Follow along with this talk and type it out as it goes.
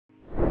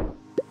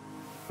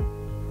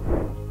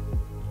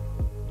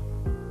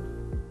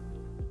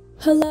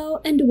Hello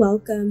and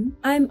welcome.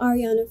 I'm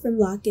Ariana from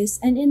Locus,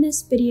 and in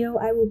this video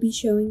I will be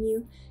showing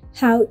you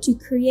how to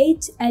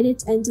create,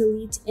 edit, and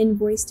delete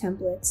invoice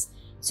templates.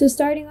 So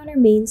starting on our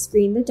main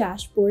screen, the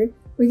dashboard,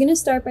 we're going to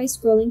start by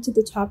scrolling to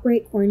the top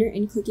right corner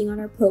and clicking on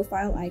our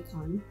profile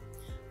icon.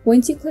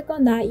 Once you click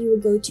on that, you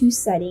will go to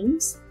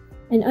Settings,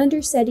 and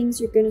under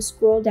Settings you're going to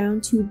scroll down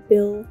to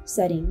Bill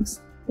Settings.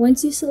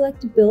 Once you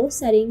select Bill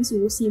Settings, you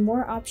will see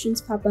more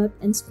options pop up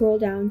and scroll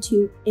down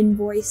to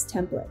Invoice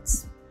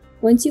Templates.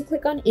 Once you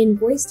click on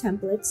Invoice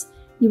Templates,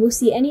 you will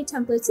see any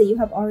templates that you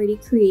have already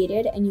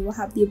created, and you will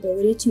have the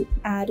ability to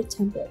add a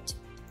template.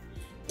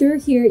 Through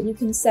here, you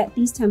can set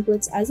these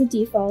templates as a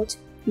default,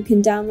 you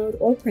can download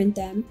or print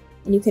them,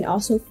 and you can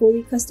also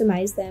fully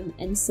customize them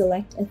and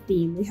select a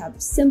theme. We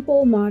have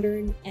Simple,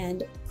 Modern,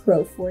 and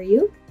Pro for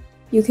you.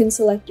 You can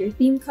select your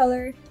theme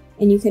color,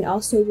 and you can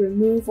also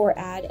remove or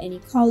add any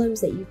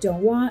columns that you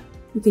don't want.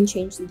 You can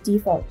change the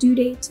default due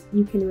date,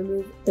 you can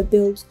remove the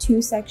Build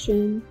To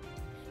section,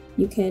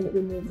 you can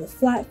remove the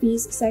flat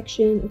fees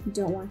section if you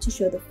don't want to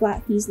show the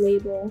flat fees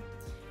label.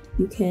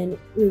 You can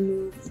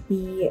remove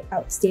the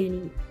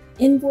outstanding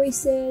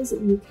invoices.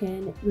 You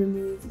can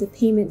remove the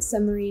payment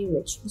summary,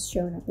 which is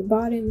shown at the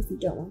bottom if you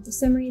don't want the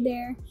summary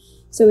there.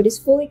 So it is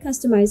fully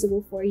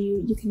customizable for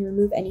you. You can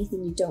remove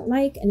anything you don't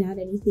like and add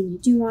anything you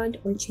do want,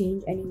 or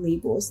change any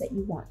labels that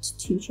you want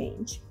to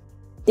change.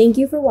 Thank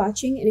you for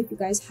watching, and if you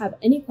guys have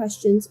any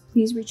questions,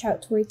 please reach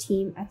out to our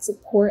team at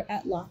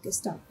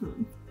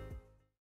support@locus.com.